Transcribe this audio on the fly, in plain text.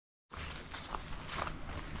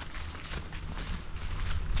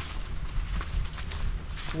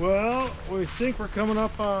Well, we think we're coming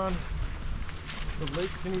up on the Lake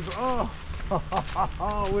Geneva.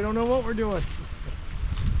 Oh, we don't know what we're doing.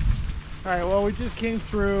 All right, well, we just came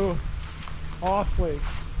through off lake.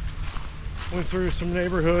 Went through some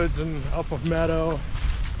neighborhoods and up a meadow,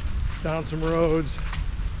 down some roads.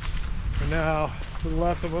 And now to the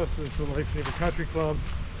left of us is the Lake Geneva Country Club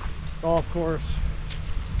golf course.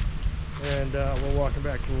 And we're walking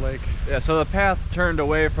back to the lake. Yeah, so the path turned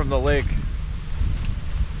away from the lake.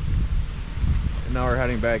 And now we're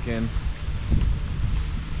heading back in.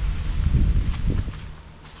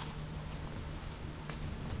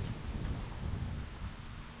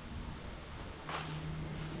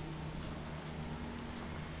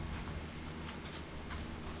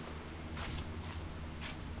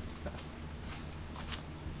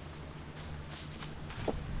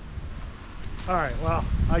 All right, well,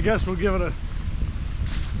 I guess we'll give it a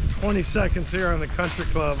 20 seconds here on the country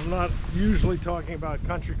club. I'm not usually talking about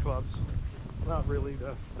country clubs. Not really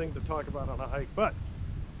the thing to talk about on a hike, but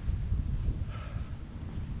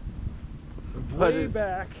way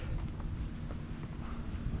back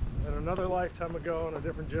in another lifetime ago in a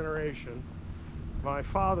different generation, my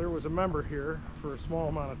father was a member here for a small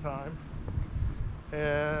amount of time.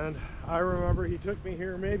 And I remember he took me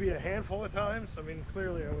here maybe a handful of times. I mean,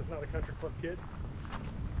 clearly I was not a country club kid.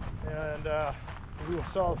 And we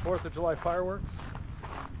saw the 4th of July fireworks.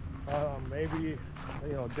 Maybe,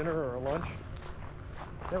 you know, dinner or a lunch.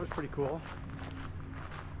 That was pretty cool.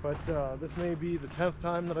 But this may be the 10th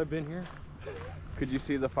time that I've been here. Could you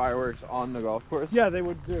see the fireworks on the golf course? Yeah, they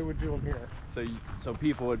would do them here. So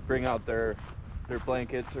people would bring out their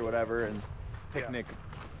blankets or whatever and picnic. Yeah.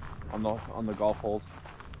 On the golf holes.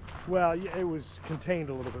 Well, yeah, it was contained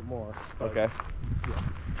a little bit more. Okay. Yeah.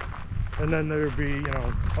 And then there would be, you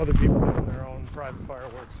know, other people doing their own private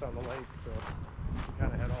fireworks on the lake, so you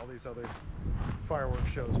kind of had all these other fireworks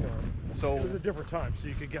shows going. So it was a different time, so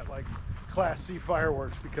you could get like Class C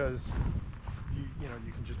fireworks because you know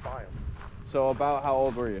you can just buy them. So about how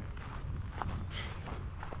old were you?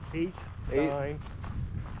 8, 9,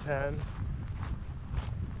 10.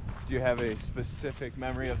 Do you have a specific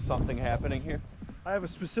memory of something happening here? I have a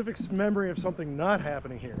specific memory of something not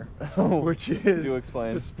happening here, Oh, which is, do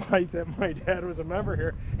explain. Despite that my dad was a member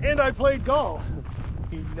here and I played golf,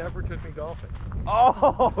 he never took me golfing.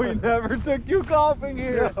 Oh, he never took you golfing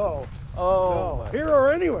here? No. Oh. No. Here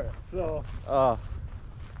or anywhere. So.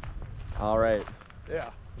 All right.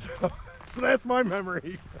 Yeah. So that's my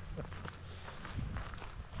memory.